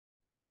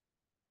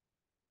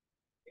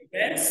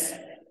Friends,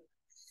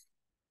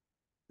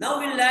 now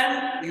we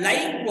learn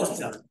lying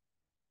posture.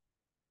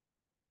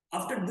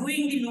 After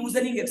doing the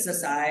loosening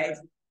exercise,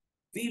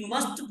 we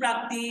must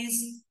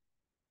practice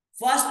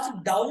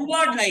first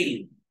downward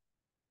lying,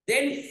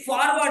 then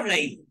forward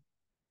lying,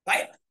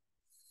 right?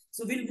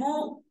 So we'll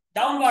move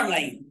downward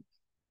lying.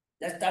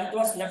 Just turn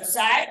towards left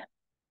side.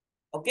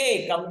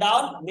 Okay, come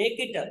down, make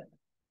it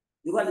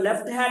your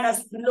left hand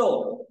as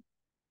pillow.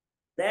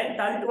 Then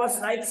turn towards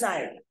right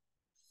side.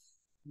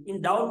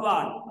 In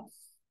downward.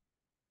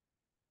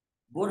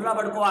 Burra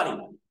padkovali.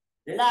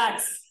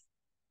 Relax.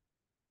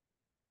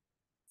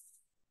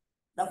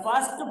 The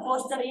first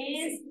posture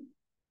is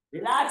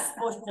relaxed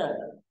posture.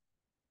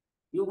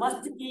 You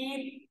must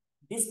keep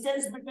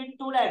distance between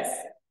two legs.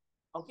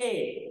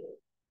 Okay.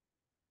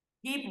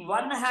 Keep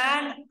one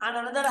hand on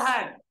another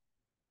hand.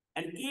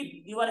 And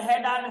keep your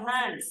head on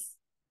hands.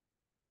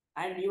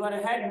 And your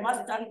head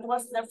must turn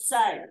towards left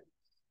side.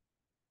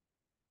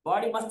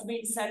 Body must be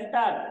in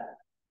center.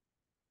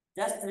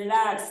 Just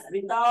relax,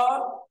 breathe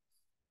out.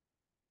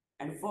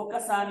 And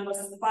focus on your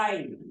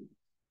spine.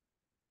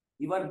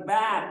 Your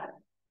back.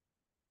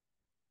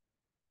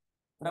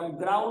 From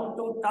ground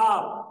to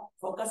top,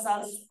 focus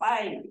on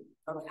spine.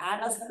 From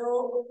anus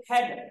to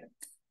head.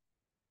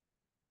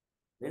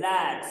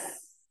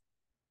 Relax.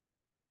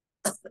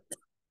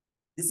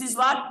 This is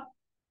what?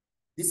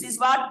 This is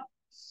what?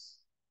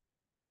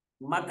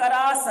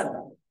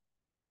 Makarasana.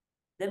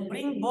 Then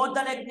bring both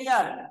the legs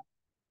near.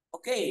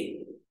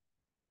 Okay.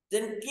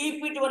 Then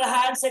keep it your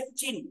hands at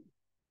chin.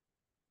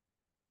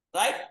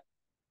 Right?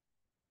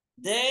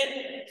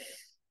 Then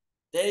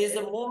there is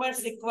the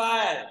movements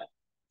required.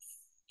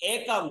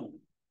 Ekam,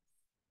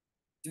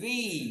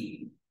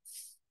 Dvi,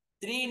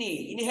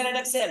 Trini, inhale and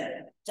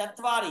exhale,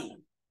 Chatvari,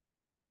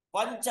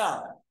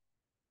 Pancha,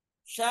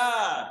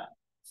 Shat,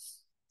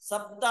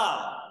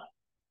 Sapta,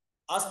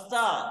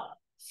 Asta,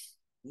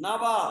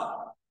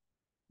 Nava,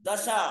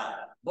 Dasha,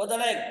 both the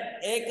leg,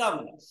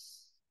 Ekam,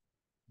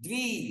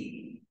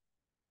 Dvi,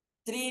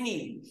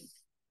 Trini,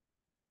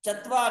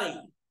 Chatvari,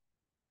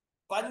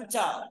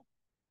 Pancha,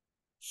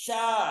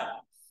 Shat,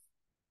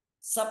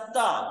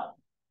 Sapta,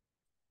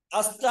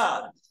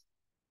 Asta,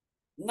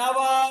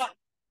 Nava,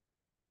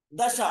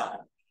 Dasha.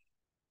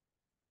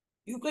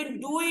 You can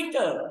do it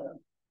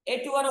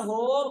at your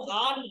home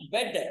on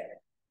bed.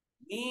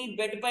 Me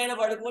bed పైన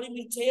పడుకొని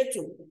మీరు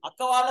చేయొచ్చు.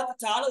 అక్క వాళ్ళకి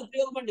చాలా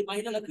ఉపయోగం అండి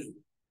మహిళలకి.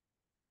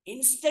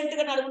 ఇన్స్టెంట్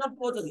గా నడుమున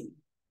పోతుంది.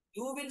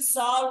 You will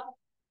solve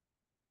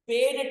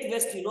pain at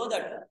rest. You know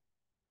that.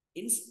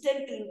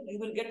 Instant you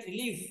will get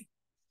relief.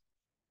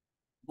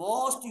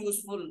 Most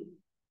useful,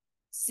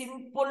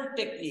 simple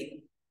technique.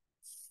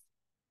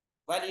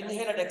 While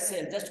inhale and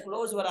exhale, just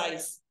close your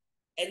eyes.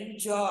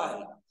 Enjoy.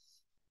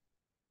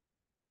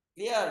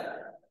 Clear?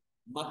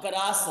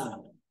 Makarasana.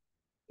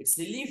 It's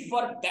relief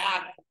for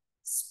back,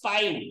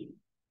 spine.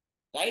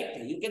 Right?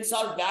 You can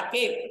solve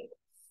backache.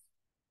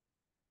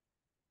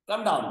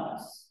 Come down.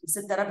 It's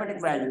a therapeutic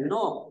value, you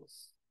know.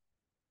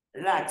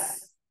 Relax.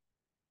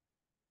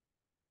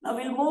 Now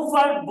we'll move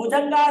for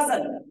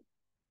Bhujangasana.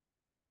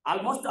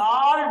 Almost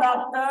all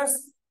doctors,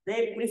 they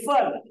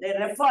refer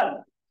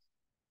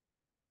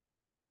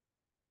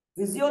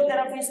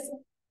physiotherapists,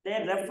 they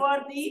refer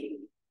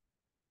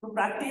to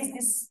practice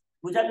this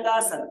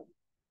Bhujangasana.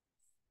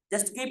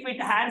 Just keep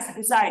it hands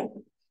beside.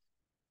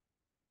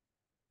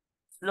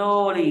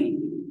 Slowly.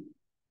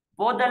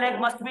 Both the leg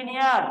must be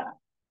near.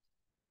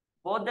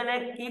 Both the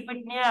leg, keep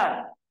it near.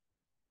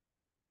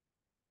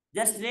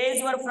 Just raise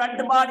your front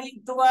body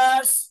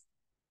towards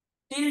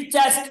till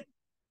chest.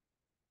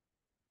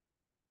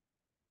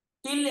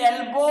 Till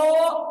elbow,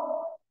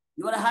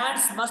 your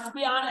hands must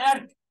be on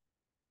earth.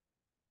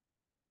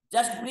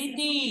 Just breathe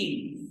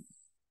in.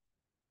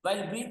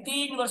 While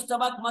breathing, your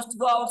stomach must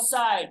go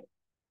outside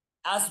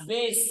as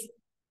base.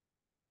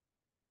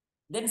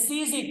 Then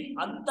seize it.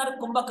 Antar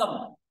kumbhakam.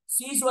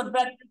 Seize your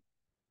breath.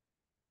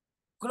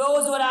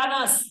 Close your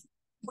anus.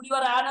 Put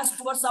your anus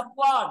towards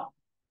upward.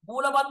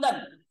 Moola bandhan.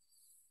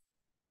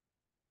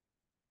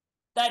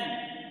 10,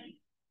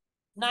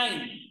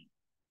 9,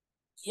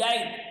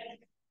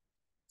 8,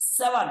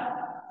 7,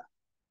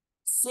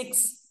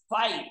 6,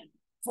 5,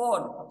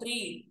 4,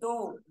 3,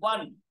 2,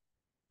 1.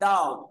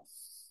 Down.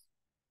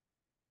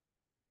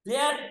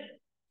 Clear?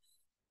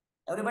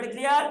 Everybody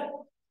clear?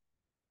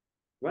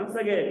 Once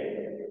again,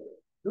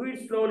 do it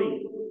slowly.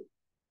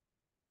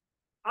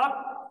 Up.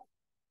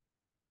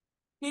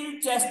 Till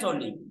chest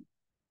only.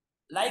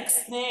 Like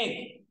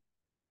snake.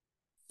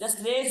 Just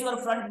raise your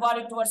front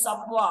body towards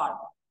upward.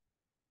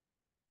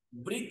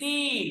 Breathe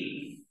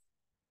in.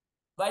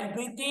 While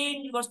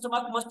breathing, your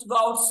stomach must go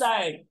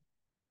outside.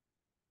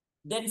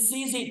 Then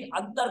seize it.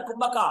 Antar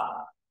kumbhaka.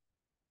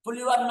 Pull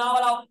your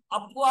navel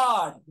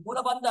upward.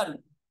 Moola bandhan.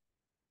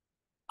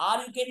 Or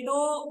you can do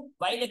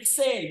while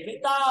exhale.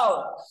 Breathe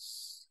out.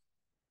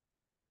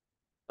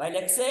 While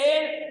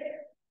exhale,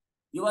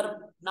 your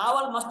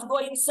navel must go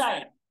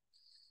inside.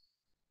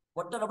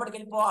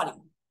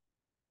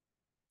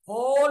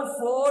 Whole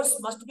force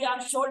must be on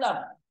shoulder.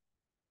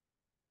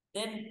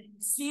 Then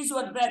seize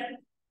your breath.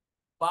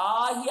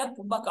 Bahya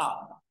Kumbhaka.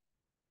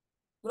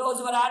 Close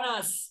your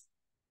anus.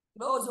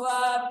 Close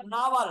your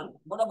navel.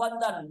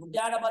 Mudabandhan.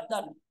 Mudhyana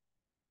Bandhan.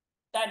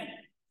 10,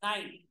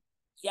 9,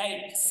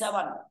 8,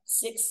 7,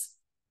 6,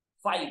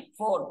 5,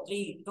 4,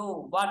 3, 2,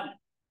 1,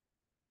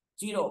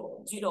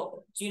 0,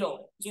 0,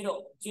 0,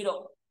 0,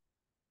 0.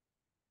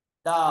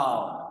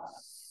 Down.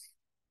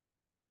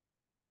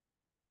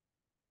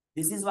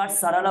 This is what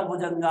Sarala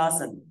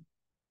Bhujangasana.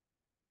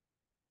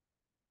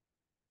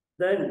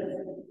 Then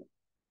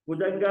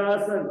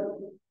Bhujangasana.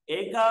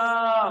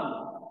 Ekam.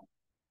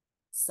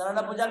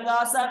 Sarala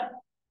Bhujangasana.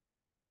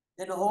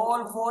 Then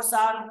hold force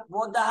on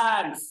both the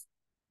hands.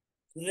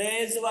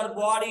 Raise your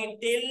body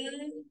till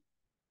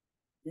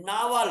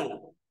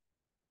navel.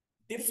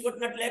 Dips got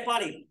not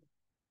lepali.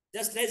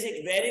 Just raise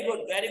it. Very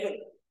good. Very good.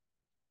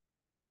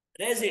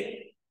 Raise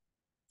it.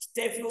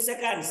 Stay few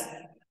seconds.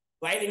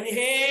 While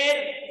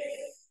inhale,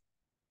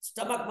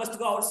 stomach must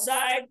go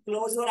outside.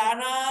 Close your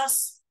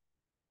anus.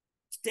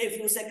 Stay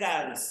few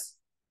seconds.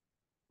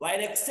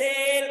 While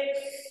exhale,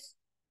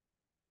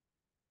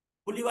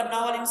 pull your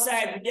navel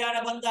inside.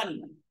 Vidyana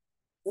Bandhan.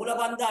 Mula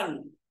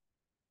Bandhan.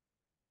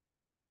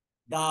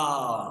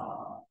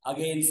 Down.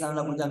 Again,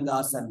 Sarala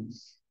Bhujangasana.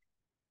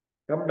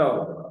 Come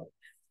down.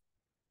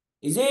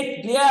 Is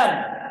it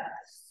clear?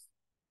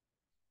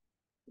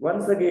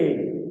 Once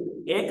again.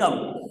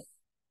 Ekam.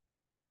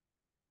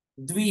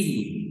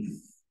 Dvi.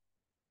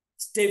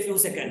 Stay few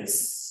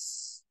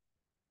seconds.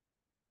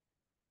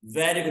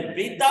 Very good.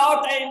 Breathe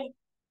out and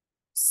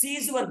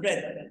seize your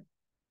breath.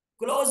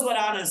 Close your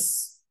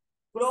anus.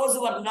 Close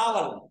your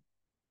navel.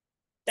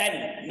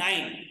 10,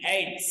 9,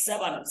 8,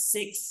 7,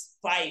 6,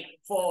 5,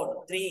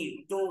 4,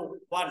 3, 2,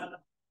 1.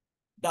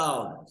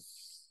 Down.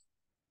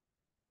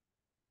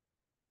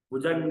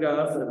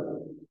 Bhujangasana.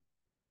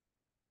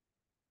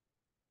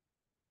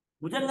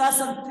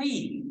 Bhujangasana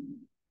 3.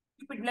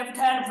 Keep it left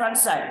hand front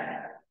side.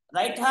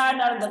 Right hand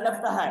on the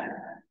left hand.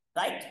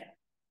 Right?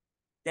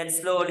 Then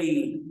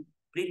slowly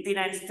breathe in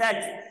and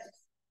stretch.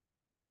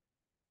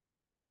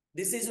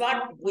 This is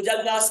what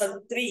Bhujangasana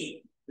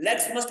 3.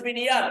 Legs must be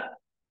near.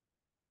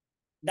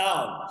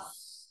 Down.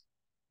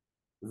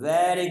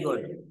 Very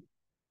good.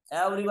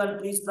 Everyone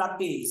please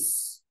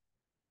practice.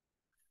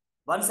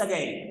 Once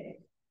again.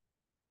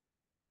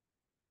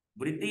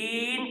 Breathe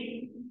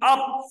in.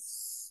 Up.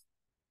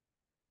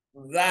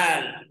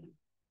 Well.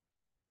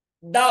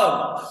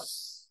 Down.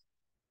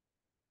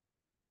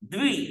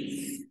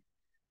 Dvi.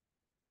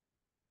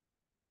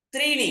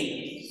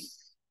 Trini.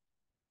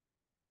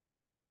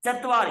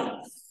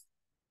 Chatwari.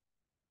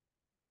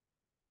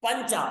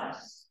 Pancha.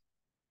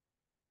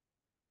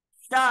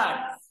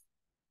 षट्.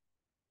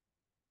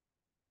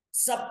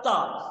 सप्त.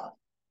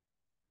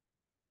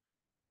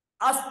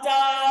 अष्ट.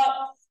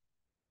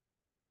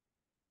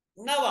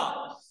 नव.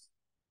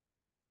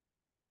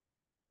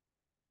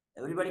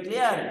 Everybody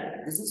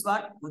clear? This is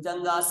what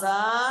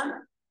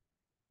Bhujangasana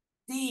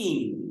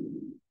 3.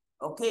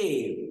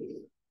 Okay.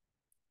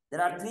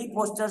 There are 3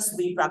 postures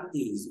we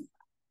practice.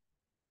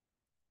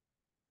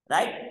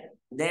 Right?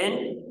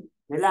 Then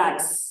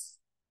relax.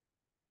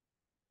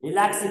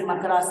 Relax in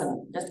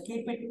Makarasana. Just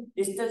keep it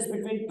distance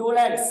between 2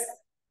 legs.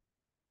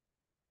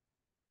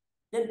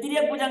 Then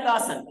Tiryak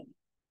Bhujangasana.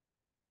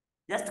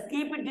 Just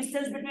keep it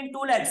distance between 2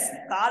 legs.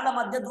 Kala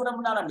madhya dooram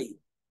undalandi.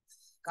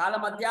 Kala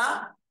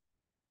madhya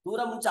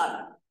dooram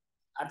unchali.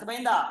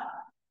 Arthamainda?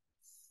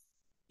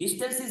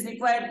 Distance is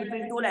required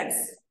between 2 legs.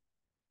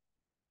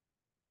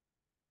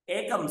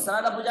 Ekam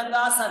Sarala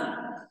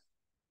Bhujangasana.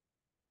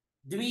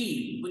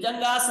 Dvi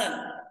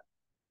Bhujangasana.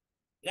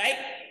 Right?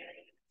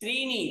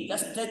 Trini,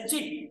 just stretch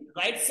it,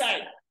 right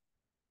side.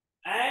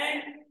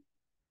 And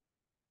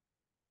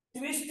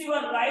twist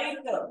your right,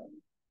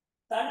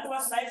 turn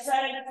towards right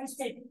side and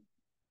twist it.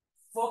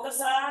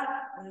 Focus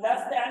on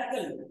left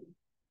ankle.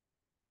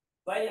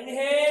 While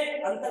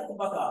inhale, Antar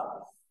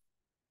Kumbhaka.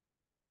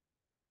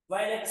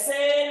 While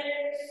exhale,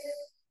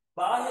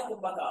 Bahya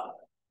Kumbhaka.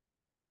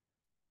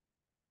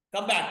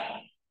 Come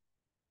back.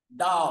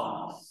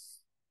 Down.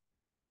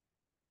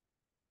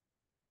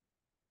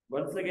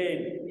 Once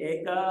again,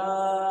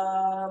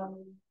 Ekam.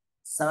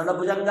 Sarala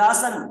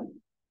Bhujangasana.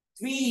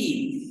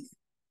 Dvi.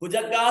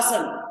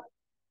 Bhujangasana.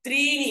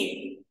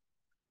 Trini.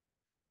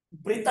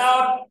 Breathe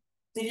out.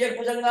 Tiryak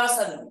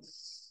Bhujangasana.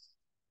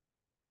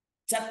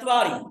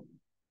 Chatwari.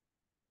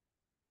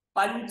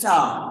 Pancha.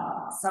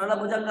 Sarala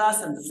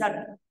Bhujangasana.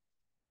 षट्.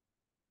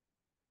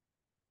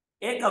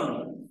 Ekam.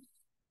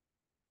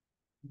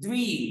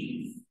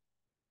 Dvi.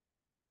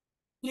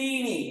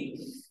 Trini.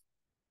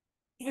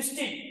 Twist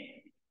it.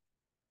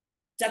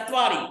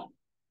 Chatwari.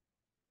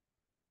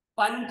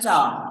 Pancha.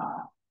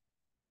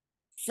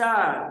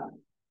 षट्.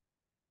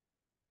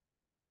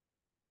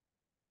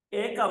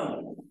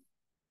 Ekam.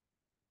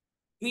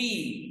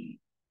 Dvi.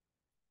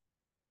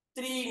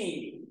 Trini.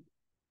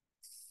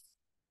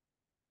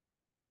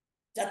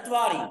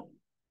 Chatwari.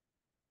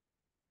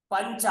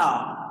 Pancha.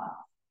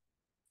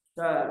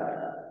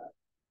 षट्.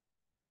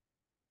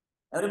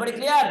 Everybody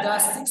clear? There are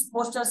 6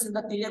 postures in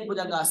the Tiryak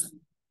Bhujangasana.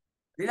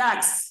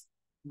 Relax.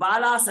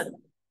 Balasana.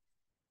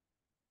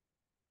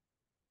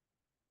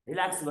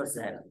 Relax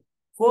yourself.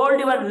 Fold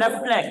your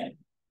left leg.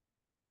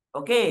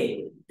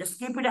 Okay. Just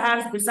keep your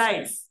hands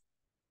besides.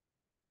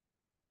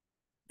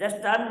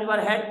 Just turn your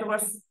head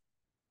towards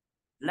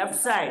left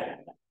side.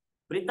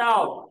 Breathe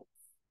out.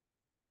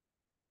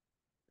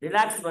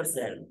 Relax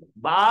yourself.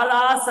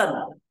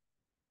 Balasana.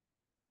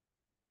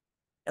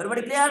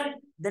 Everybody clear?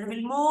 Then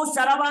we'll move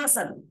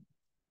Shalabhasana.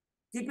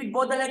 Keep it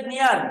both the leg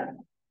near.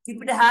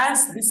 Keep it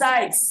hands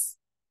besides.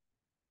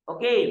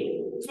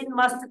 Okay. Chin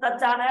must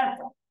touch on earth.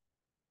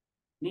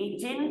 Knee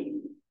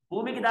chin.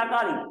 Bhumi ki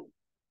dakali.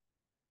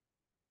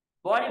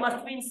 Body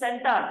must be in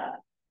center.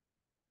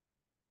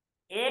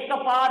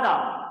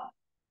 Ekapada.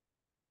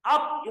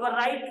 Up. Your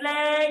right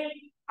leg.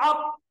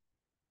 Up.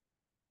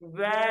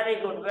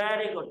 Very good.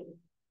 Very good.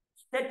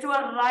 Stretch your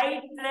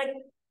right leg.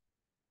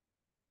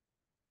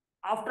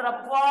 After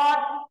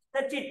upward,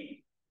 stretch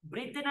it.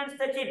 Breathe in and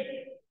stretch it.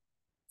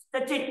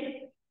 Stretch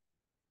it.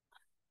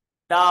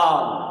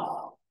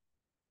 Down.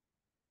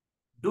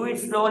 Do it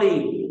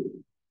slowly.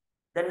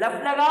 Then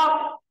left leg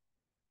up.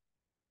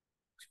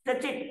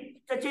 Stretch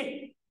it. Stretch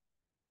it.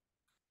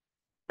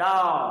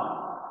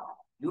 Down.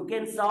 You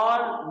can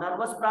solve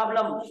nervous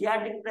problem,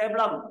 sciatic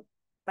problem,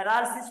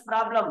 paralysis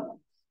problem.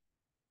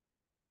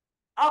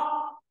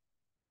 Up.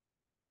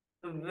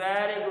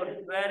 Very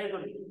good. Very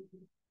good.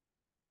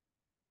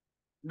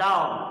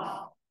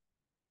 Down.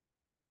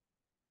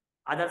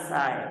 Other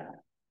side.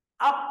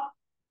 Up.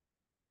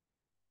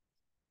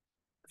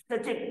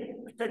 Stretch it.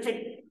 Stretch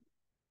it.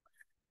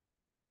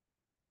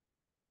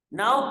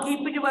 Now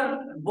keep it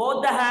your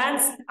both the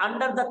hands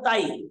under the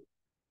thigh.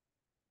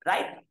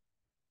 Right?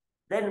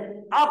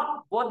 Then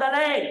up both the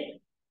leg.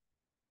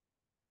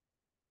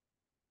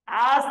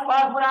 As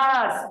powerful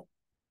as.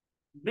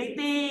 Breathe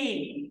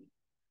in.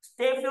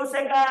 Stay few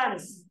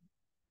seconds.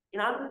 In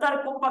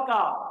Antar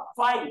Kumbhaka.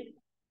 5,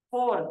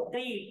 4,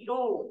 3,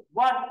 2,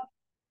 1.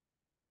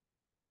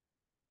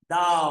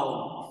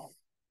 Down.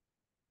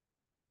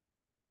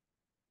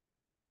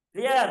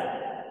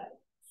 Clear?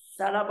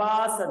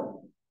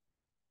 Shalabhasana.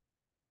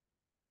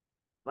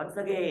 Once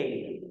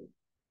again.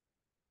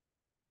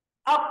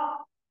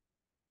 Up.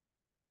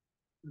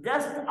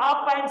 Just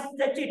up and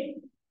stretch it.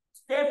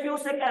 Stay few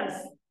seconds.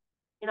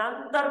 In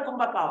Antar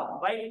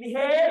Kumbhaka. While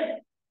inhale,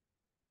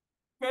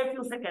 stay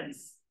few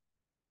seconds.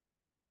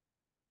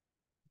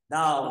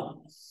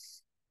 Down.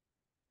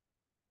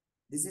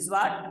 This is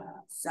what?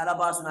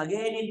 Shalabhasana.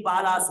 Again in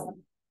Balasana.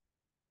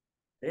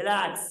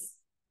 Relax.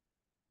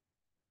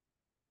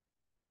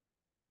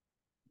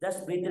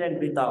 Just breathe in and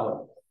breathe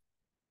out.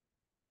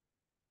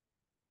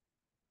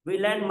 We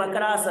learn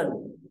Makarasana.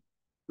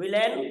 We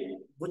learn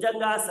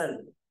Bhujangasana.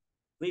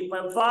 We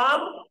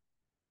perform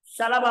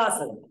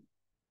Shalabhasana.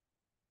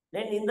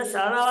 Then in the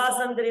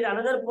Shalabhasana, there is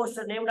another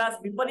posture named as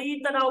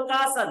Viparita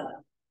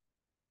Naukasana.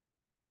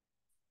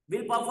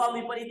 We'll perform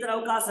Viparita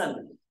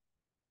Naukasana.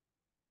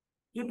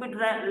 Keep it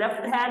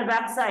left hand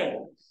backside.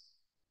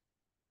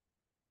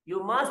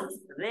 You must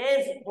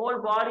raise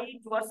whole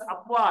body towards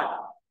upward.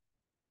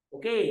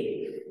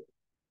 Okay.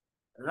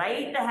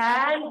 Right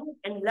hand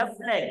and left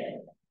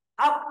leg.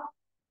 Up.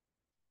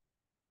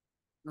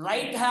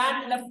 Right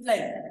hand, left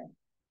leg.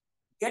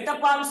 Get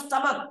up on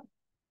stomach.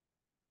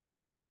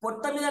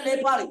 Potta mida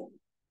lepali.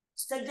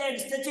 Stretch it,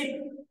 stretch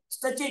it,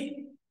 stretch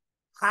it.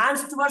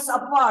 Hands towards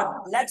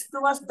upward, legs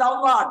towards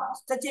downward.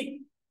 Stretch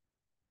it.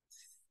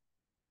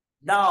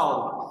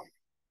 Down.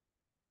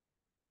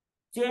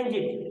 Change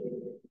it.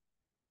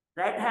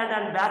 Right hand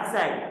and back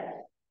side.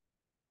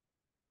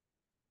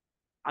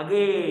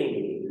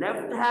 Again,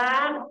 left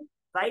hand,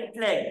 right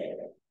leg.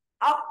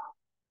 Up.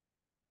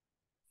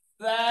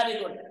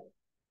 Very good.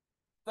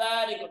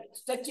 Very good.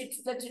 Stretch it,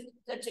 stretch it,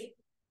 stretch it.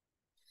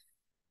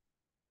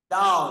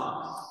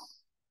 Down.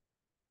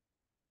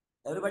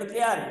 Everybody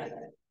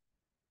clear?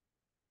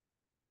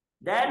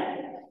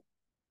 Then,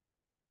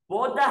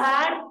 both the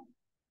hand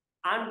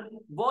and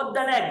both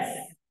the legs.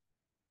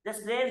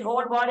 Just raise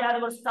whole body on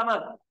your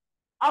stomach.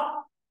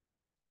 Up.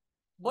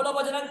 Bolo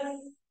Bajrang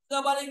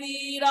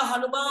Bali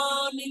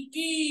Hanuman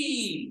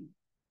ki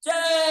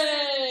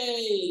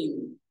Jai.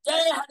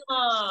 Jai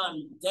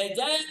Hanuman. Jai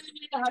Jai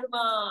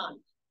Hanuman.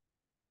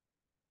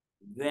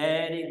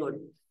 Very good.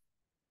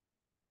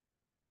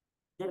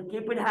 Then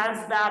keep it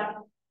hands back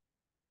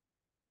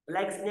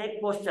like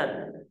snake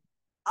posture.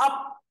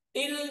 Up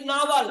till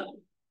navel.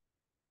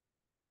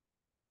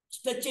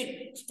 Stretch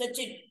it, stretch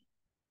it.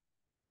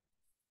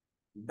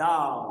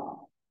 Down.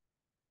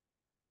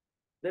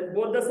 Then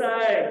both the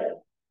side.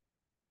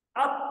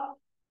 Up.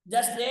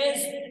 Just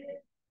raise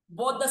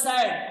both the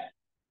side.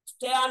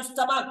 Stay on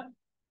stomach.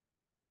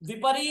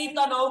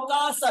 Viparita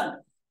Naukasana.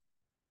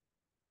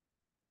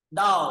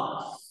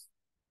 Down.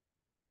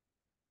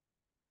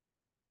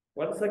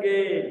 Once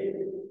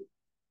again.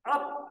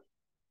 Up.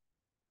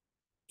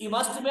 You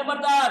must remember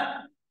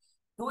that.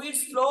 Do it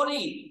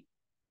slowly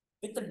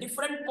with the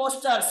different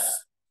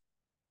postures.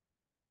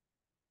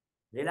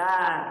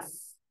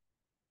 Relax.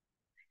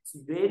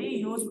 It's very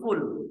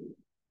useful.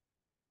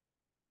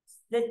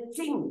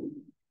 Stretching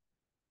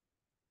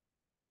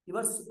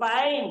your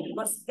spine,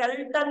 your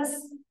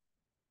skeletons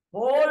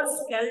whole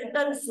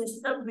skeletal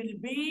system will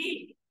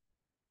be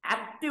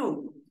active.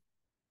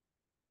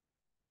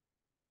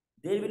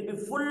 They will be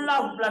full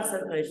of blood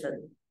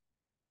circulation.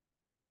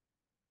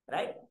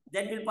 Right?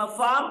 Then will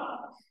perform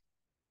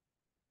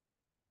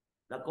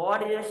the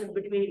coordination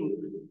between,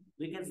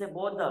 we can say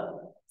both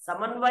the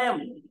Samanvayam,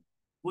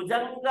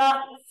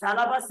 Bhujanga,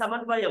 Shalava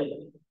Samanvayam.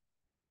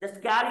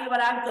 Just carry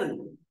your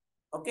ankle.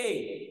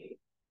 Okay.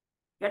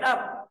 Get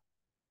up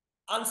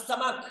on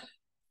stomach.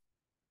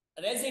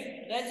 Raise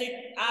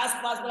it as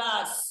possible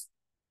as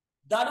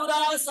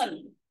Dhanurasana.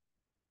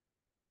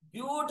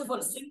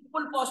 Beautiful,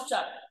 simple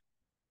posture.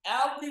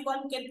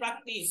 Everyone can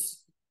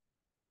practice.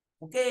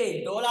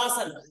 Okay,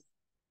 Dolasana.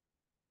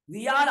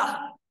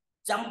 Viyara,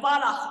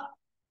 Jampala,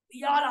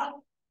 Viyara,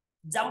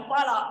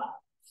 Jampala.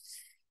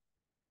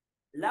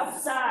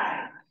 Left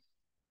side,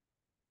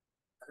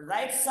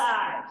 right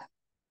side,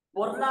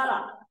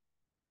 Porlala.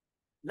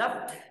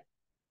 Left,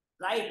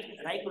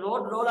 right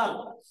road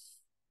roller.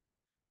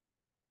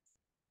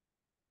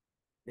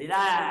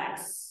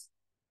 Relax.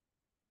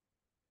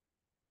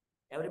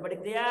 Everybody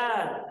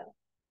clear?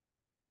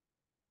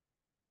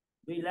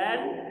 We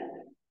learn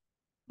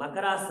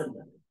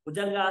Makarasana,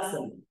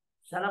 Bhujangasana,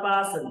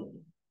 Shalabhasana,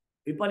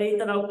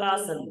 Viparita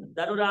Naukasana,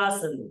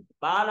 Dhanurasana,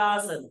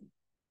 Balasana.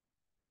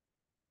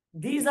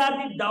 These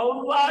are the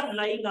downward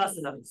lying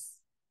asanas.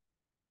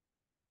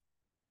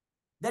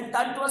 Then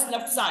turn towards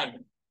left side.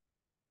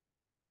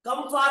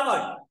 Come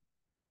forward.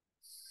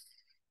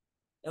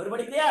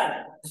 Everybody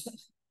clear?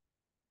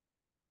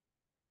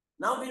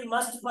 Now we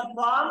must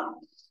perform.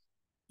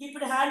 Keep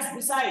your hands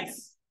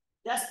besides.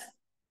 Just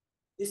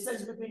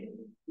distance between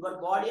your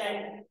body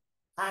and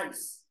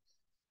hands.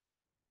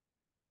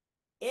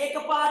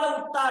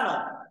 Ekapada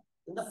Uttana.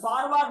 In the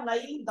forward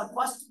lying, the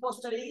first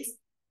posture is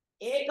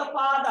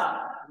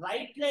Ekapada.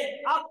 Right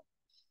leg up.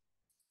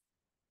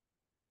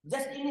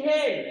 Just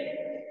inhale.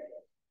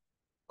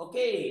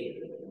 Okay.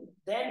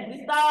 Then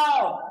breathe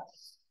out.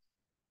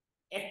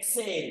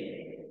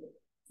 Exhale.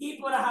 Keep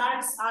your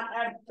hands on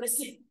and press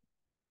it.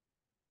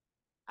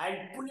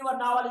 And pull your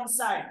navel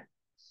inside.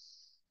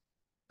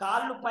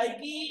 Kallu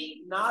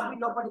paiki, nabi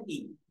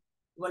lopatiki.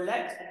 Your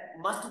legs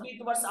must be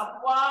towards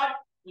upward.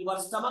 Your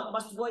stomach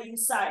must go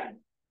inside.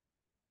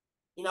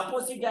 In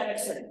opposite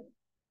direction.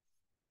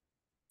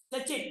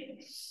 Stretch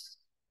it.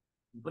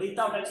 Breathe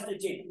out and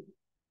stretch it.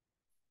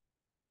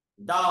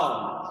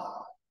 Down.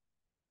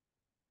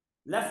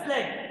 Left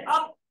leg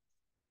up.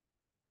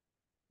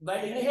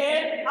 When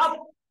inhale, up.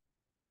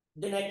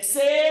 Then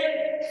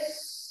exhale.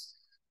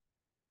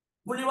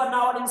 Pull your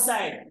navel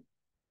inside.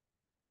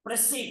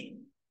 Press it.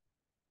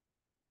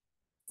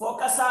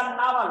 Focus on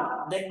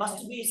navel. There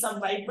must be some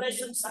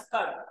vibrations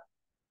occur.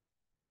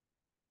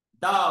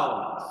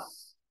 Down.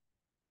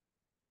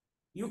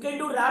 You can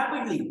do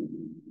rapidly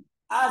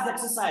as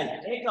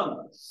exercise.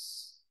 Ekam,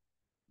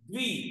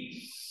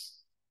 Dvi,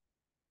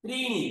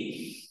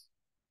 Trini,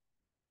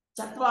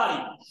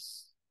 Chatvari,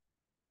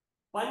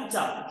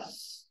 Pancha,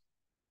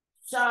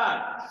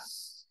 Char,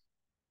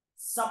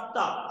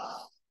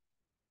 Sapta,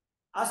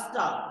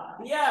 Asta.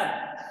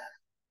 Clear?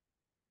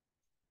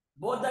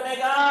 Both the leg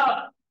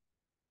up.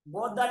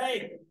 Both the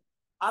leg.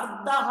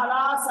 Ardha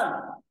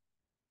Halasana.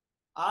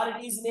 Or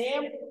it is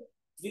named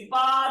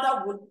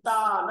Vipada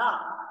Uttana.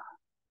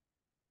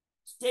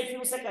 Stay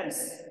few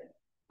seconds.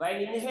 While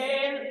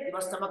inhale,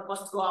 your stomach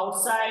must go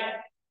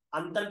outside.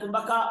 Antar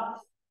Kumbhaka.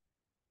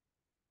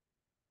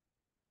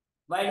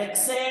 While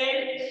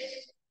exhale,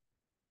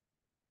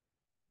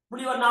 pull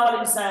your navel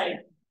inside.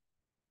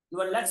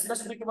 Your legs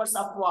must be towards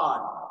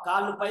upward.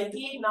 Kalu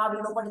paiki,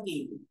 navi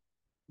lopatiki.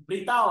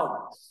 Breathe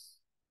out.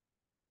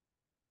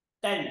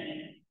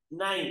 10,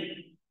 9,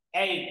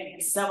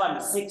 8,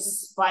 7,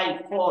 6,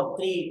 5, 4,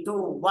 3, 2,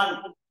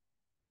 1.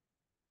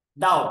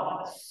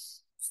 Down.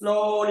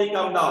 Slowly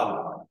come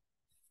down.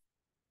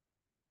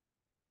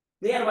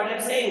 Clear what I'm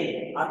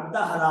saying?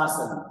 Ardha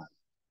Halasana.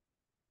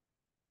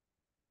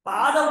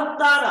 Pada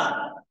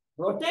Uttana.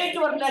 Rotate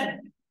your leg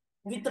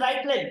with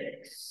right leg.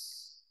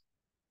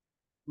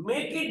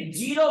 Make it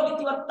zero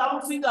with your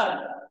thumb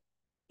finger.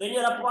 When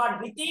you're upward,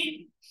 breathe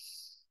in.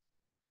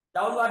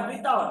 Downward,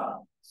 breathe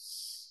out.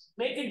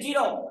 Make it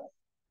zero.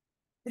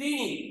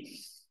 Trini.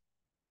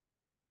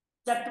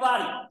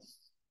 Chatvari.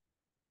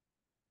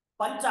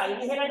 Pancha.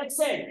 Inhale and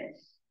exhale.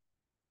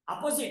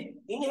 Opposite.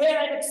 Inhale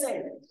and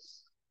exhale.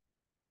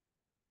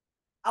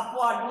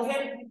 Upward,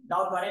 inhale.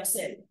 Downward,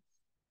 exhale.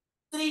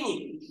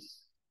 Trini.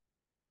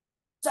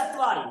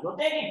 Chatvari.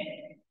 Rotate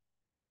it.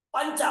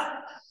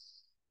 Pancha.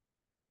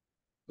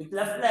 With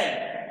left leg.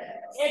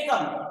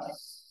 Ekam.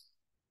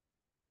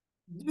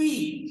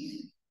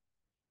 Dvi.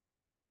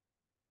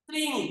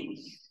 Trini.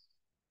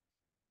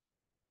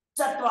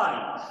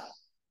 Chatvari.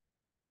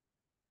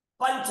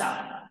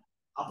 Pancha.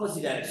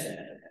 Opposite direction.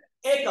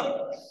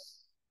 Ekam.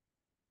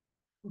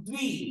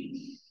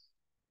 Dvi.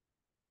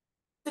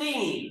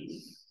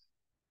 Trini.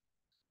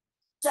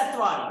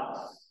 Chatvari.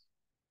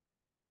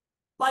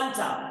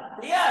 Pancha.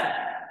 Clear?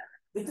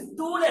 With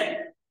two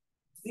legs.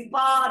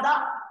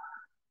 Vipada.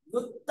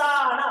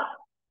 Uttana.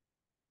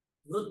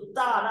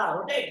 Vruttana,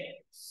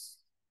 rotate.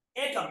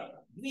 Ekam,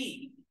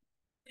 dvi,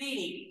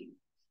 त्रीणि,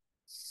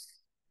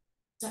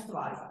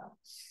 चत्वारि,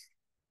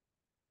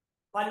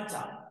 पंच,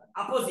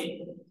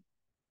 opposite.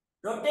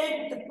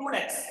 Rotate with 2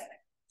 legs.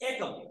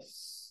 Ekam,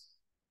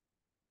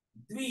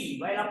 dvi,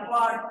 while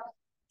upward,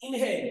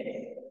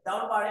 inhale,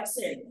 downward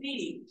exhale,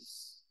 त्रीणि,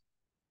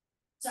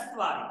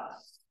 चत्वारि,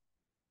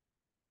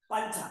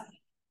 पंच.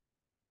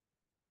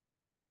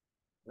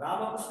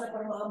 Ramakrishna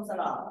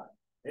Paramahamsara,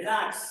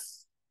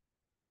 relax.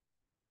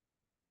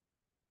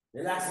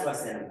 Relax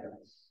yourself.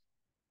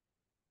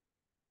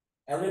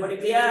 Everybody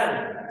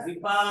clear?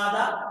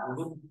 Vipada,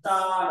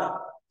 Vruttana.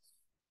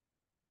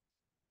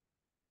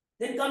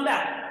 Then come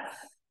back.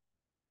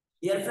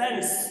 Dear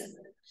friends,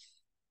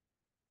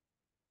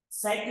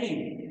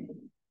 cycling,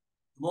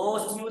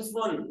 most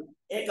useful.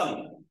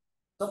 Ekam,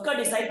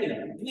 tokka cycle.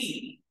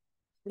 Dvi,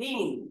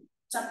 त्रीणि,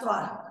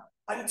 चत्वारि,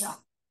 पंच,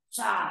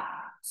 चार,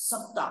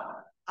 सप्त,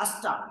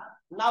 अष्ट,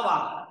 नव,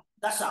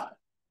 दश.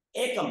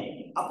 एकम,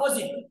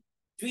 opposite.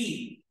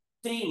 द्वि,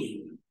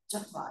 त्रीणि,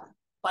 चत्वारि,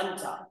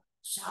 पंच,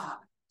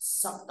 चार,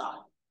 सप्त,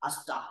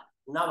 अष्ट,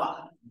 नव,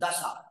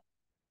 दश.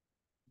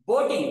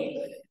 Boating,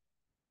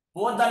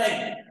 both the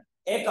leg.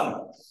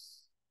 Ekam,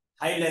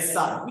 high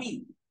lessa,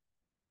 dvi,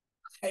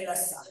 high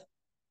lessa,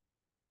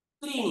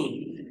 त्रीणि,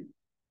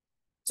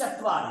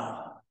 चत्वारि,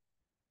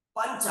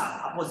 पंच,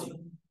 opposite.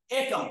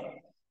 Ekam,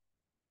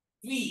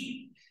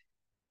 dvi,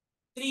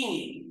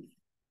 त्रीणि,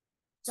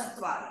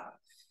 चत्वारि,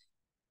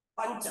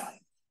 पंच.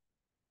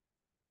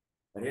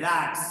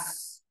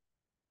 Relax.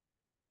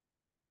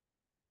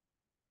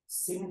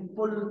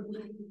 Simple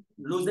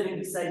loosening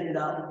exercise in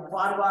the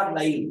forward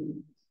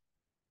line.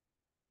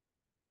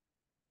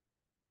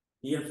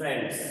 Dear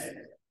friends,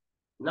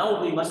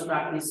 now we must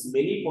practice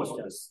many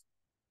postures.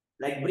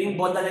 Like bring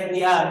both the legs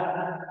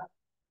here.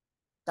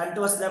 Turn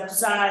towards left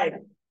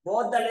side.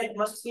 Both the legs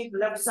must keep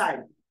left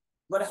side.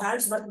 Your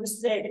hands must be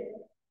straight.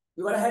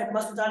 Your head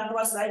must turn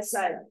towards right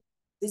side.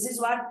 This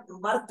is what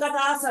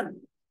Markatasana.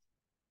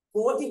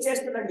 Koti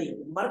chest nandi.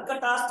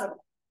 Markatasana.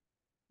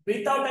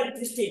 Breathe out and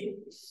twist it.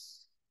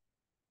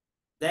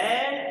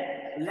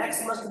 Then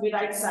legs must be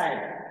right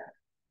side.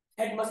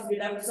 Head must be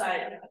left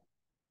side.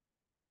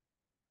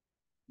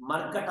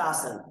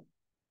 Markatasana.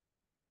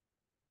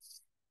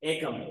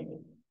 Ekam.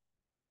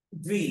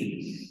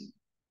 Dvi.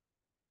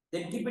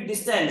 Then keep it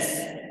distance.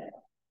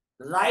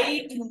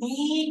 Right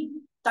knee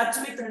touch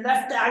with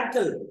left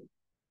ankle.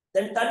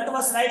 Then turn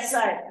towards right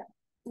side.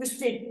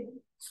 Twist it.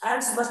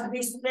 Hands must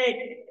be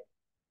straight.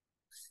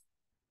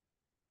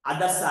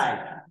 Other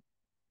side.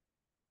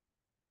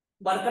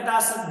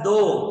 Markatasana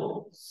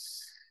 2.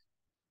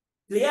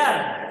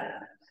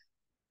 Clear?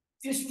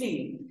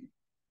 Twisting.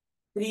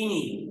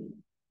 Treeni.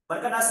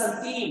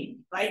 Markatasana 3.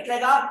 Right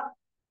leg up.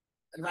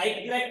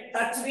 Right leg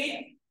touch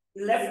with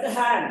left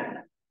hand.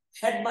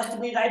 Head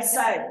must be right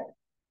side.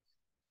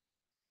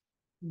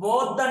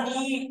 Both the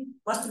knee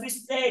must be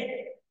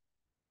straight.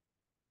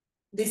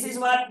 This is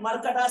what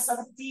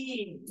Markatasana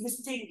 3.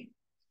 Twisting.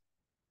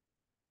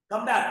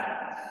 Come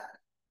back.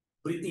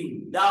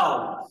 Breathing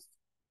down.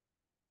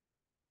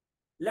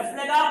 Left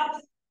leg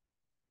up.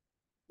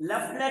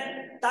 Left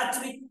leg touch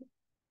with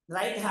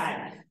right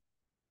hand.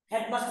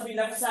 Head must be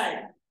left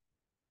side.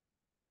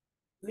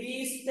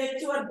 Please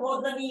stretch your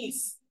both the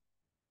knees.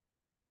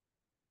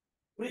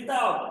 Breathe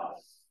out.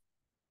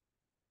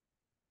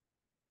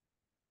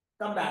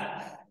 Come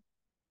back.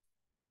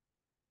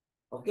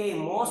 Okay,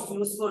 most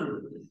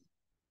useful.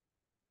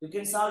 You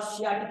can solve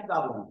sciatic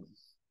problem.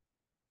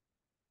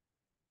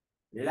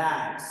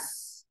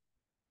 Relax.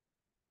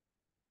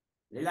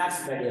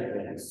 Relax, my dear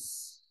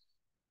friends.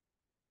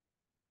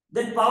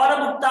 Then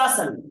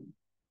Pavanamuktasana.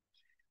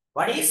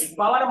 What is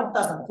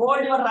Pavanamuktasana?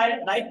 Fold your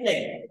right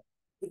leg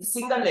with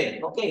single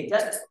leg. Okay,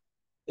 just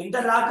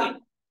interlock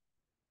it.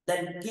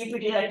 Then keep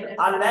it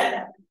on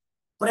leg.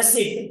 Press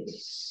it.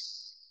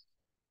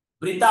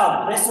 Breathe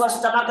out. Press your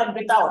stomach and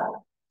breathe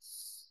out.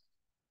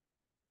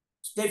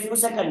 Stay few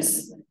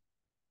seconds.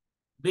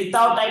 Breathe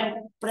out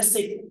and press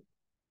it.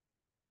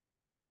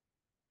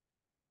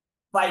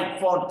 5,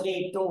 4,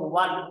 3, 2,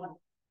 1.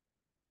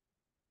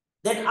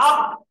 Then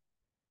up.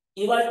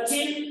 Your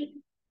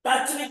chin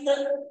touch with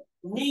the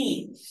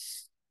knee.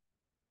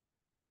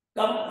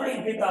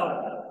 Complete breathe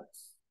out.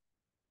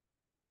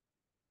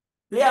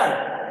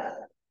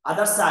 Clear?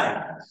 Other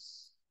side.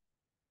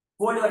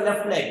 Hold your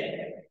left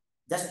leg.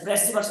 Just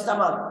press your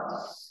stomach.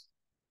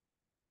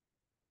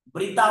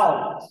 Breathe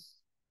out.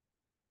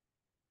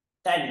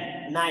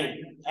 10,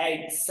 9,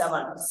 8,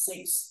 7,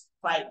 6,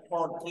 5,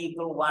 4, 3,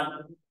 2, 1.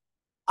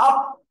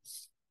 Up.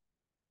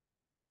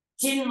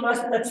 Chin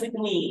must touch with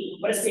knee.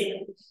 Press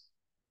it.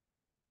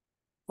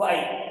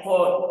 5,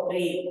 4,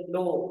 3,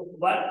 2,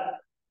 1.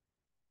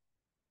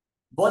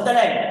 Both the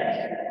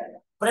leg.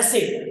 Press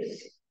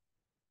it.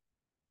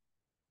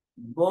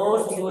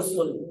 Most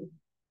useful.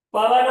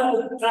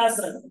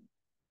 Pavanamuktasana.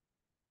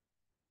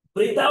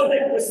 Breathe out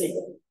and press it.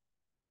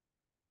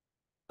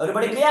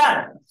 Everybody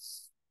clear?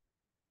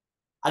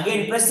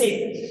 Again, press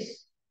it.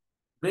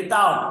 Breathe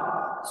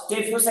out.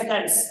 Stay few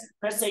seconds.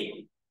 Press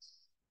it.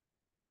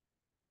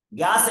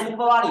 Gas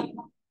వెళ్ళిపోవాలి,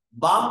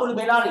 బాంబులు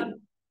వెళ్ళాలి.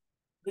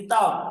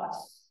 Without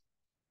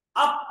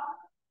up,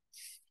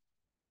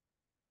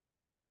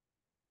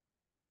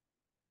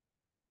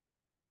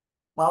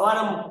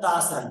 Pavana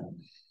Muktasana.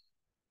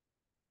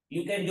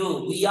 You can do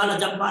Viyana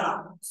Jampara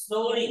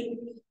slowly.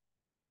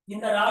 In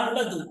the round,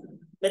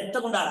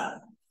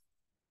 Mettagundala.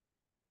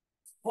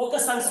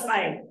 Focus on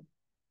spine.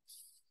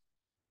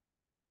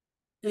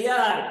 Clear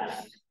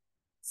eye.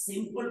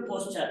 Simple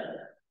posture.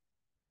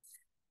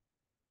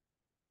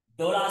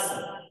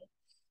 Dolasana.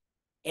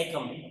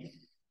 Ekam.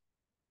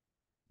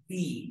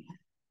 B.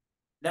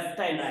 Left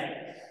and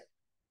right.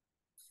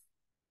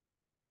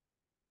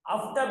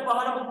 After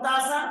Pavana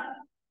Muktasana,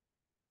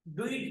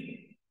 do it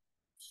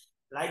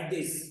like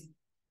this.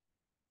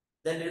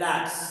 Then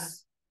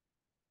relax.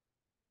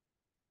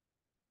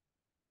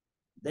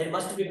 There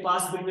must be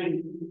pass between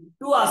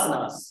two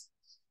asanas.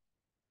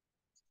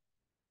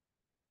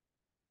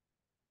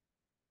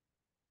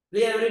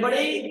 Clear,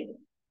 everybody?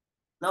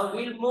 Now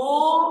we'll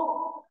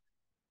move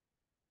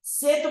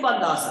Setu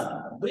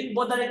Bandhasana. Bring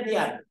both the legs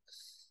here.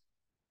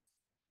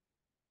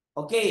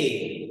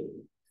 Okay.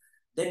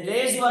 Then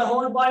raise your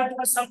whole body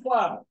towards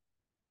upward.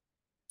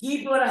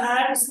 Keep your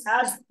hands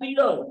as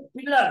pillar.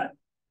 Pillar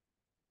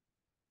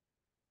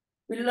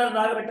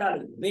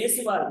Ragavatali. Base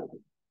ivari.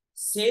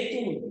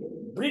 Setu.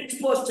 Bridge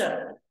posture.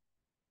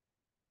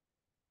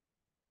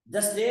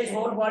 Just raise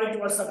whole body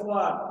towards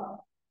upward.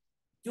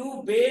 You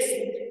base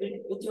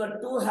with your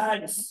two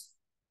hands.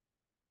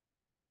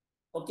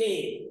 Okay.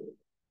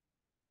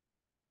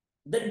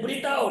 Then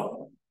breathe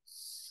out.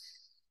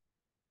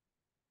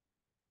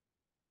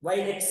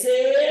 While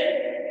exhale,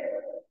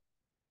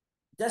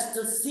 just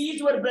seize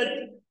your breath.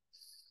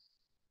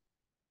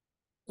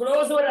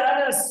 Close your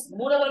eyes,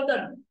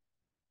 Moolavandhan.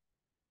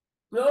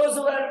 Close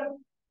your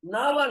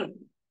navel.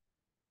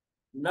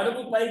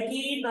 Nadumu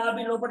paiki,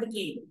 nabi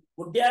lopatiki.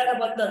 Udyana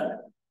bandhan.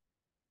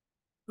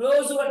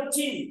 Close your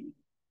chin.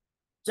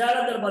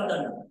 Jalandhar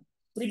bandhan.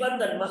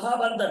 Tribandhan,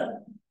 Mahabandhan.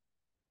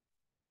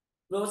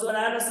 Close your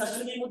eyes,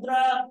 Ashwini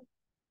mudra.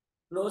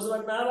 Close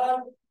your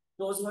navel.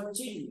 Close your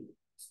chin.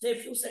 Stay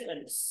few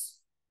seconds.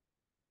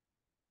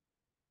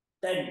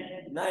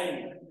 10,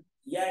 9,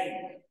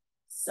 8,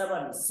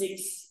 7,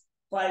 6,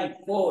 5,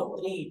 4,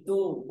 3,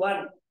 2,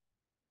 1.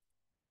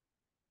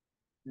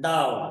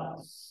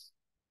 Down.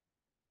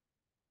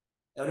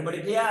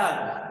 Everybody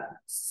clear?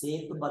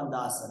 Setu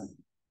Bandhasana.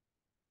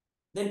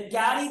 Then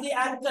carry the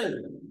ankle.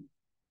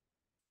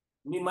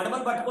 Me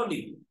madamal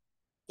pattukondi.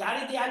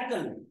 Carry the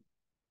ankle.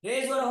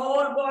 Raise your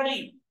whole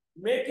body.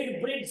 Make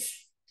it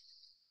bridge.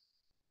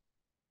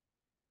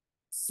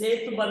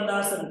 Setu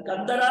Bandhasana.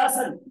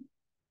 Kandarasana.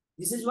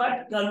 This is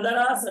what?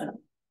 Kandarasana.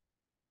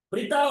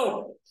 Breathe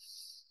out.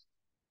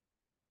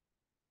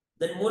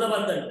 Then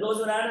Moolavandhan. Close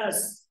your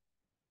anus.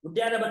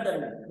 Udyana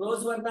Bandhan.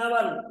 Close your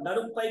navel.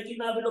 Nadum paiki,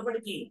 nabi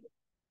lopatiki.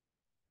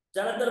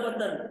 Jalandhar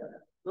Bandhan.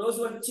 Close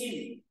your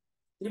chin.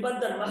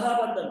 Tribandhan,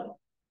 Mahabandhan.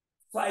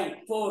 5,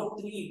 4,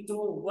 3, 2,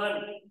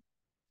 1.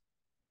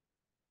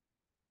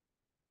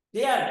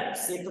 There.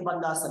 Setu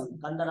Bandhasana.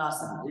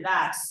 Kandarasana.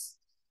 Relax.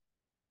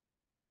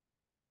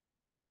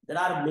 There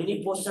are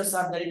many postures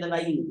are there in the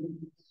line.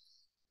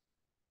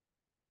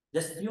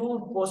 Just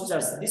few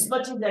postures. This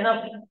much is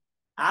enough.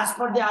 As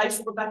per the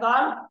Ayush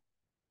protocol,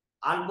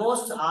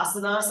 almost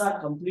asanas are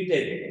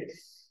completed.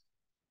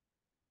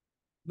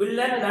 We'll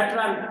learn later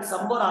on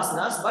some more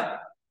asanas, but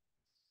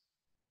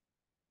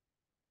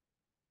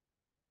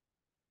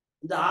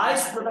the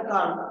Ayush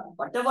protocol,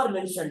 whatever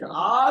mentioned,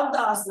 all the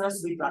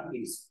asanas we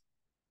practice.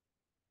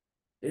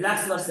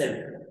 Relax yourself.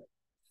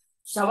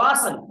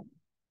 Shavasana.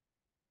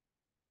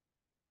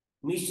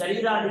 మీ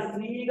శరీరాన్ని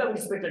ఫ్రీగా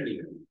విడిచిపెట్టండి.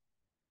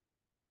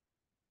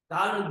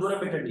 కాళ్ళను దూరం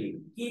పెట్టండి.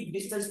 Keep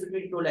distance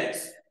between two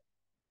legs.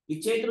 ఈ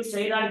చేతులు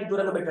శరీరానికి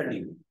దూరంగా పెట్టండి.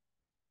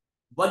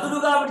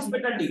 వదులుగా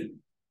విడిచిపెట్టండి.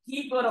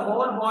 Keep your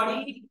whole body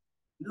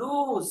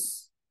loose.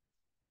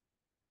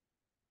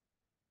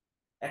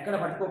 ఎక్కడ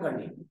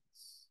పట్టుకోకండి.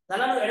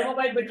 తలను ఎడమ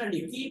వైపు పెట్టండి.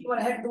 Keep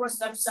your head towards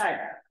left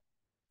side.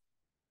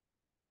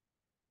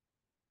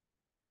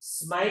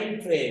 Smile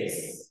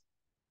face.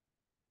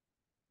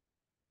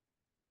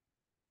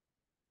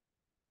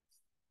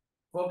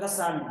 Focus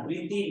on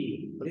breathing,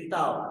 breathe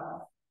out.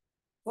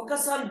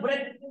 Focus on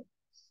breath.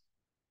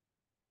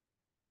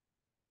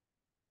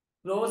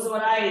 Close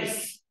your eyes.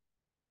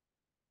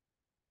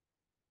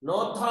 No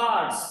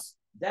thoughts.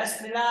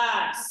 Just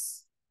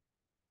relax.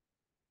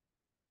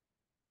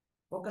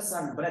 Focus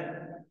on breath.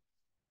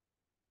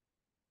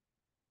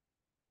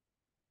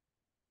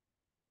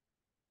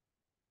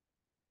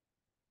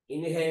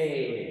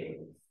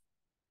 Inhale.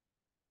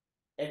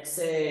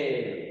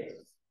 Exhale.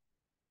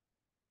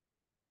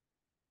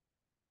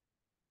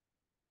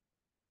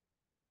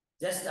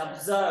 Just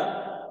observe.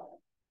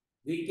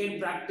 We can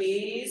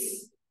practice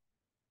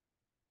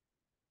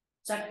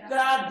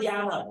Chakra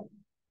Dhyana.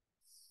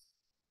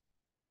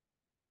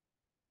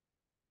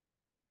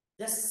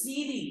 Just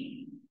see the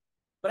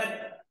breath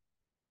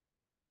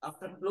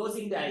after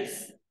closing the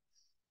eyes.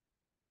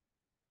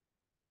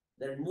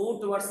 Then move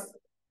towards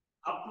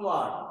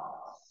upward.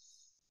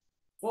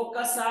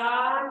 Focus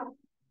on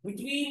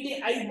between the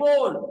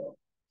eyeball.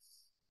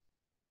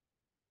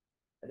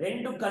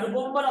 రెండు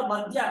కనుబొమ్మల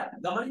మధ్య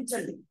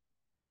గమనించండి.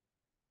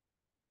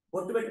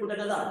 బొట్టు పెట్టుకుంటా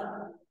కదా,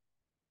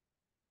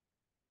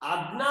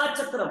 ఆజ్ఞా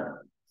చక్రం.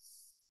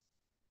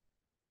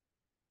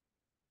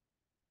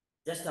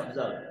 Just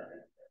observe.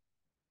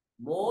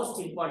 Most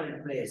important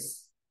place.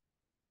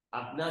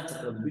 Ajna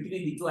chakram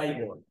between the two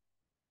eyeballs.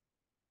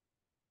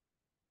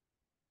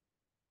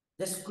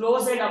 Just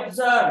close and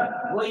observe.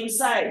 Go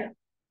inside.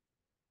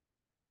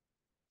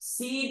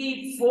 See the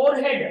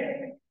forehead.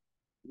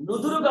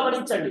 Nuduru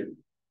gamaninchandi.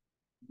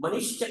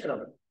 Manish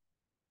chakram.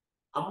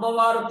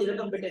 Ammavaru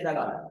tilakam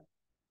pettedaga.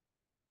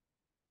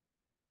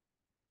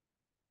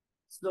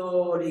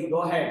 Slowly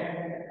go ahead.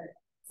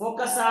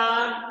 Focus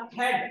on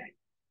head.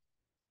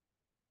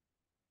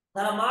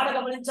 Talamada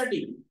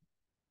gamaninchandi.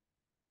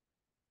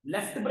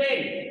 Left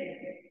brain,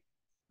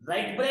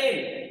 right brain,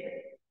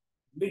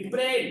 mid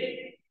brain,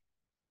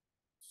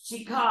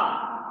 Shikha,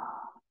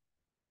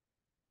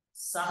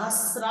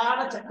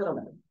 Sahasrara Chakram.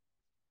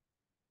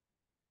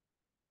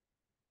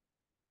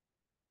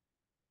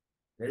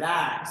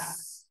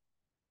 Relax.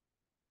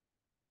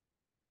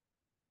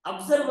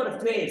 Observe your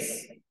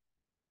face,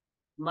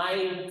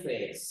 mind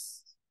face.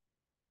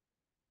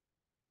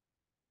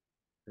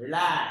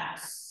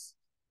 Relax.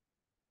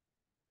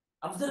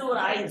 Observe your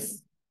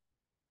eyes.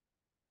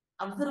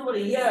 Observe your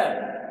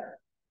ear.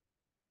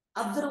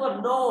 Observe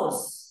your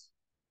nose.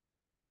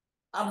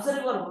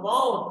 Observe your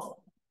mouth,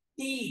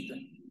 teeth,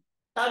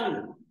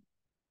 tongue.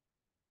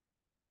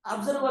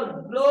 Observe your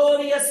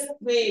glorious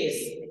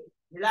face.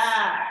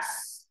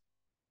 Relax.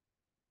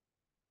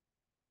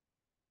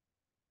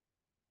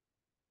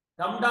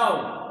 Come down.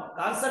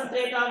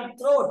 Concentrate on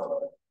throat.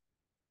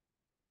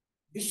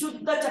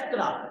 Vishuddha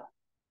chakra.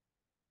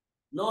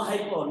 No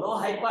hypo, no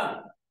hyper.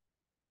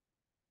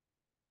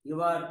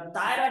 Your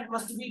thyroid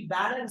must be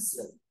balanced.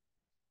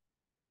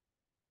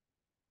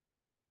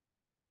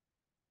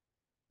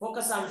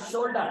 Focus on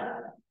shoulder,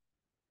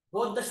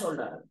 both the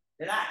shoulder.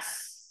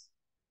 Relax.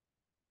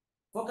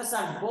 Focus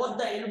on both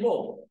the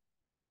elbow.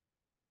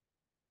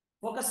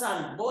 Focus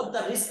on both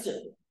the wrist.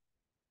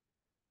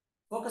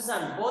 Focus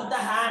on both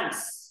the hands.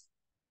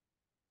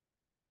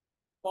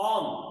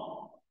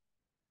 Palm,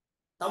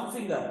 thumb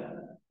finger,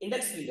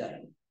 index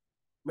finger,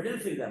 middle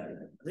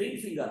finger, ring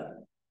finger,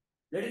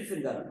 little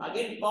finger,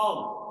 again palm.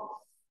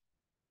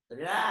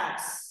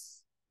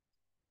 Relax.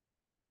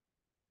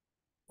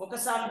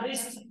 Focus on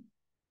wrist.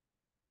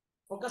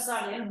 Focus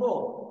on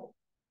elbow.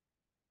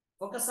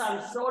 Focus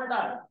on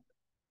shoulder.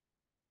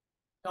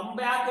 Come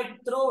back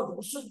at throat.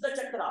 Vishuddha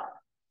chakra.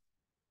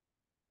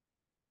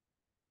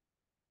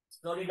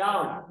 Slowly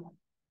down.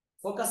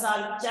 Focus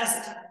on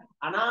chest.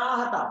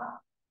 Anahata.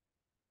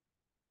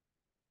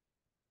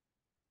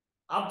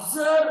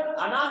 Observe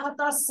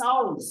anahata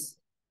sounds.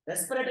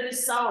 Respiratory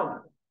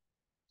sound.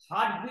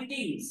 Heart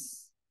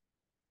beatings.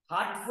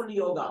 Heartful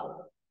yoga.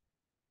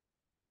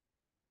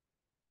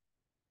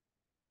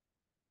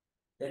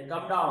 Then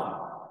come down.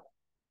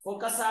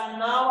 Focus on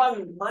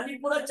navel,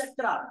 Manipura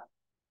chakra.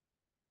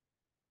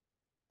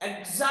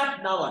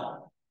 Exact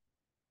navel.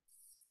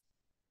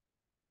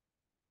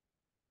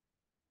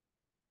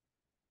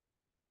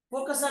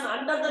 Focus on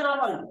under the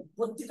navel,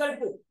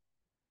 Pottikalpu.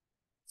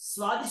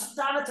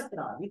 Swadhisthana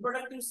chakra,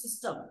 reproductive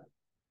system.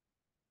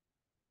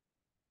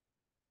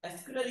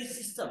 Excretory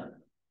system.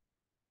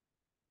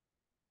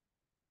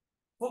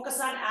 Focus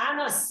on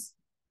anus.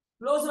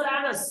 Close your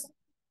anus.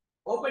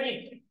 Open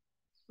it.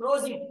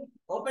 Close it.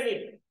 Open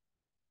it.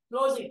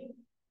 Close it.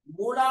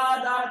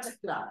 Mooladhara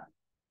chakra.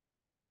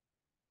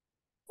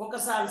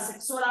 Focus on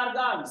sexual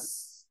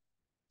organs.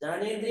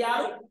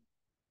 Jananendriyalu.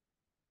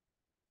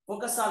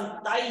 Focus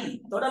on thigh.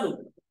 Todalu.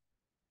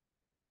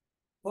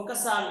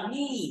 Focus on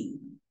knee.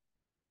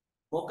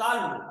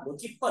 Mokalu.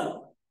 Mochippalu.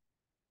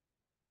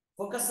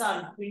 Focus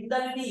on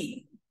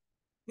pindalini.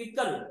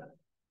 Pikkalu.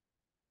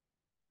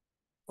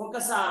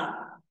 Focus on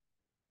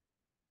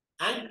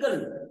ankle.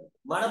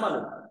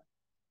 Madamalu.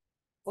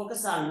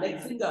 Focus on leg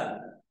finger.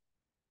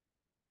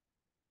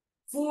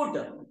 Foot.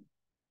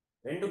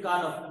 Rendu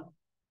kaalu.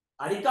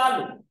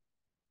 Adikalu.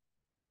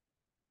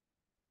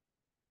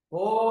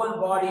 Whole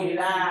body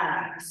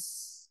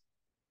relax.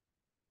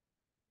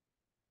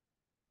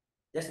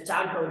 Just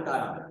chant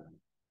Omkara.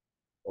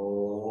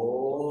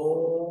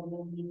 Om.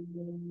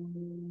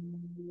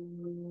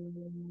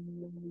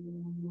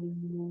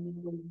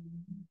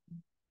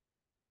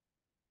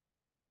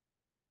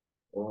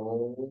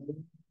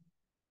 Om.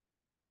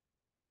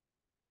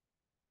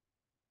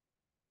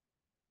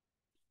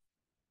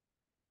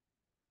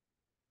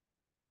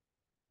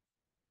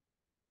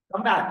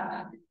 Come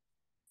back.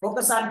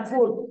 Focus on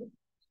foot.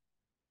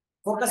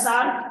 Focus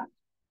on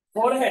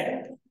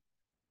forehead.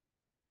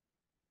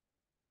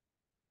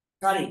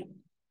 Sorry.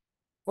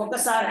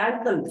 Focus on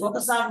ankle.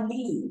 Focus on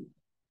knee.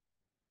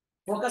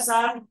 Focus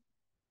on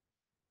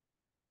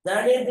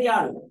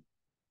Jananendriyalu.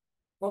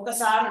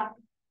 Focus on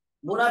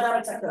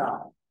Mooladhara chakra.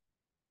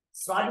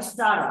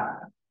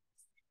 Swadhisthana.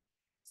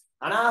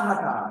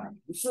 Anahata.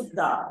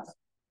 Vishuddha.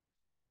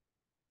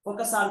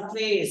 Focus on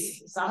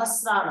face.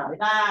 Sahasrara.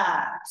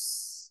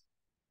 Relax.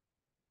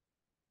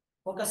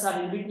 Focus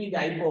on in between the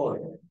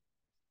eyeball.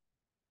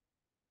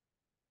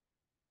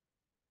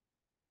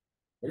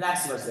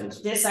 Relax yourself.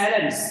 Stay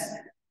silent.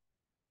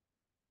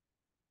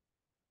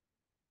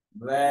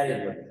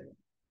 Very good.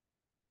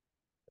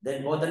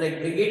 Then both the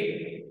leg, bring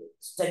it.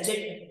 Stretch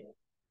it.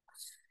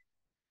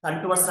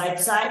 Turn towards right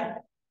side.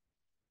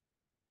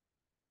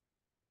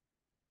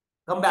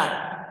 Come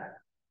back.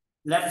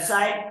 Left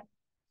side.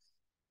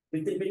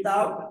 Breathe in, breathe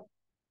out.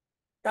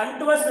 Turn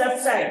towards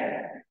left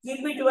side.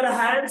 Keep it your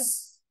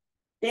hands.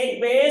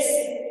 Take base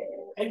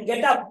and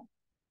get up.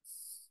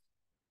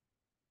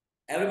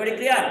 Everybody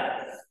clear?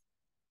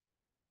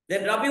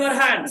 Then rub your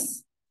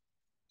hands.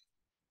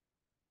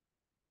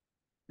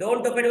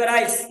 Don't open your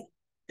eyes.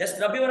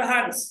 Just rub your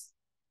hands.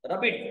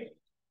 Rub it.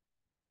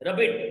 Rub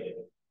it.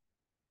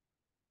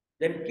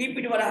 Then keep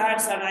it your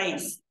hands and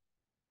eyes.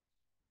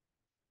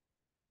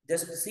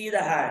 Just see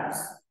the hands.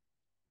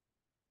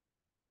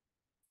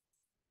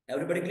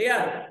 Everybody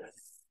clear?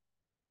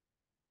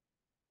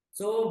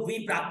 So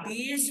we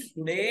practice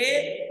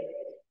today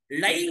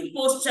lying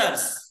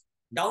postures.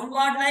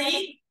 Downward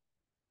lying,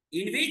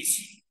 in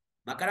which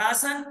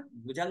Makarasana,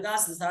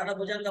 Bhujangasana, Sarana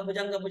Bhujanga,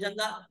 Bhujanga,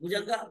 Bhujanga,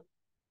 Bhujanga,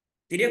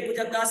 Tiryak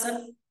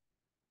Bhujangasana,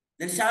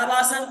 then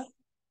Shalabhasana,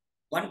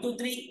 1, 2,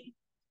 3,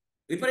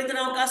 Viparita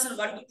Navakasana,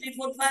 1, 2, 3,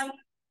 4, 5,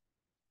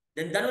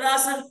 then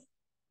Dhanurasana,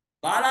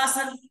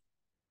 Balasana,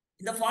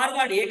 in the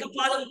forward,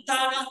 Ekapada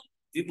Uttana,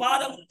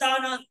 Vipada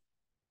Uttana,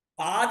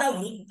 Pada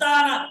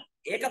Uttana,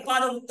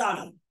 Ekapada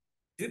Uttana,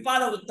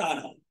 Vipada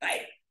Uttana,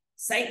 right?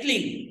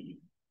 Cycling,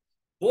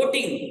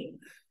 boating.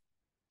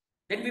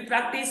 Then we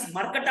practice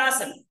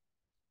Markatasana,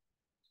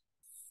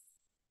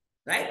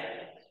 right?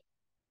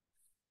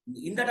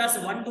 In that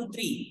also 1, 2,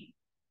 3.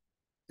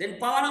 Then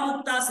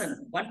Pavana Muktasana,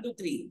 1, 2,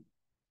 3.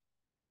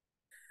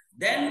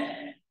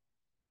 Then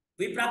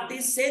we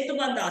practice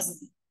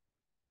Setubandhasana,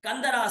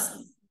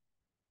 Kandarasana.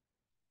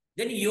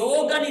 Then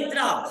Yoga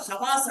Nidra,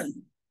 Shavasana,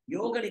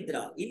 Yoga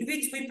Nidra, in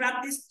which we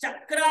practice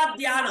Chakra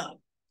Dhyana,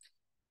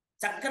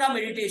 Chakra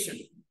meditation,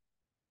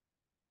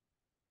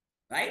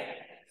 right?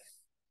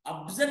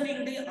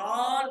 Observing the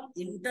all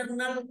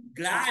internal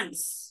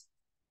glands.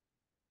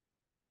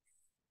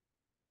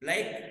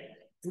 Like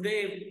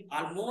today,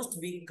 almost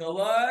we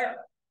covered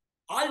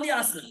all the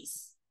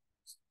asanas.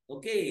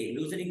 Okay,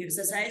 loosening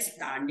exercise,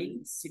 standing,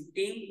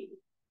 sitting,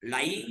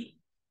 lying,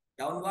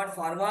 downward,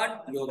 forward,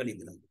 yoga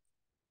nidra.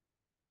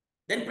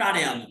 Then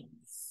pranayama,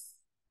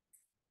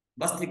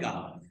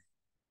 Bastrika,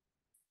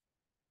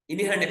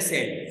 inhale and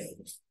exhale.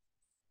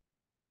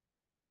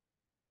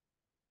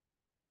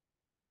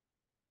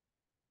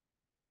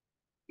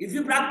 If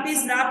you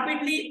practice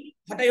rapidly,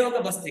 Hatha Yoga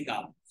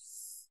Bastrika.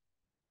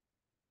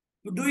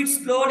 You do it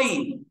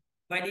slowly.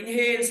 When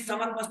inhale,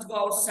 stomach must go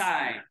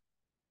outside.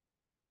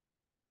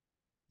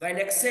 When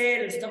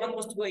exhale, stomach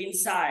must go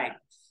inside.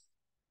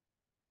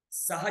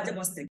 Sahaja Bastrika.